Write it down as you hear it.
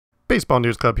Baseball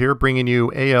News Club here, bringing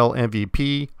you AL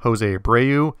MVP José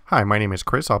Abreu. Hi, my name is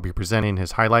Chris. I'll be presenting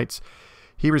his highlights.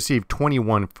 He received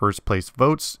 21 first place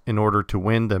votes in order to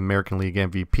win the American League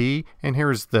MVP, and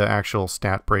here's the actual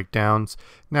stat breakdowns.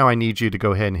 Now I need you to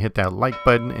go ahead and hit that like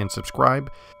button and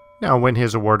subscribe. Now, when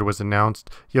his award was announced,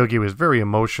 Yogi was very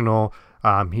emotional.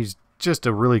 He's just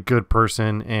a really good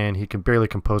person, and he could barely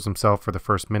compose himself for the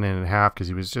first minute and a half because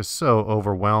he was just so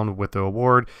overwhelmed with the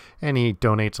award, and he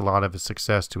donates a lot of his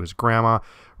success to his grandma.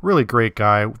 Really great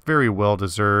guy, very well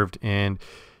deserved, and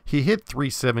he hit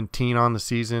 .317 on the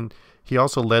season. He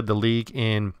also led the league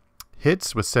in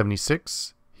hits with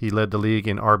 76. He led the league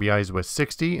in RBIs with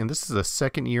 60, and this is the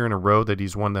second year in a row that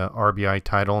he's won the RBI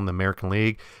title in the American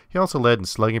League. He also led in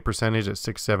slugging percentage at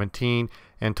 .617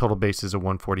 and total bases at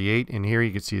 148. And here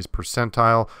you can see his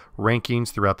percentile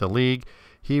rankings throughout the league.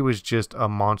 He was just a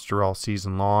monster all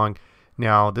season long.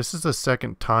 Now, this is the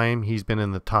second time he's been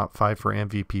in the top 5 for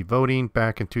MVP voting.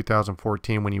 Back in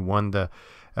 2014 when he won the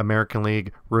American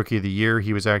League Rookie of the Year,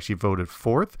 he was actually voted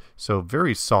 4th, so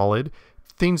very solid.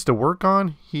 Things to work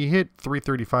on: he hit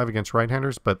 .335 against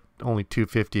right-handers, but only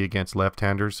 .250 against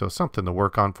left-handers, so something to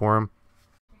work on for him.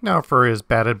 Now for his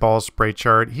batted ball spray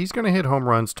chart, he's going to hit home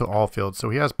runs to all fields, so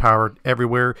he has power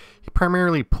everywhere. He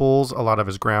primarily pulls a lot of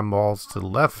his ground balls to the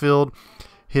left field.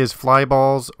 His fly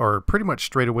balls are pretty much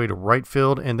straight away to right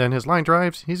field, and then his line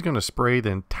drives, he's going to spray the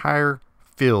entire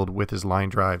field with his line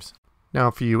drives. Now,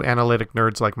 for you analytic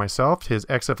nerds like myself, his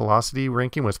exit velocity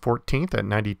ranking was 14th at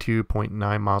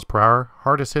 92.9 miles per hour.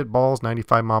 Hardest hit balls,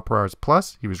 95 miles per hour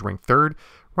plus. He was ranked 3rd.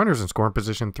 Runners in scoring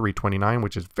position, 329,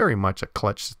 which is very much a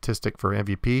clutch statistic for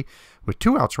MVP. With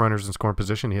 2 outs runners in scoring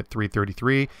position, he hit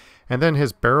 .333. And then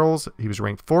his barrels, he was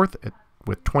ranked 4th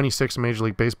with 26 in Major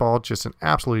League Baseball. Just an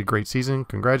absolutely great season.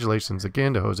 Congratulations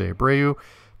again to José Abreu.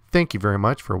 Thank you very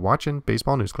much for watching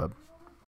Baseball News Club.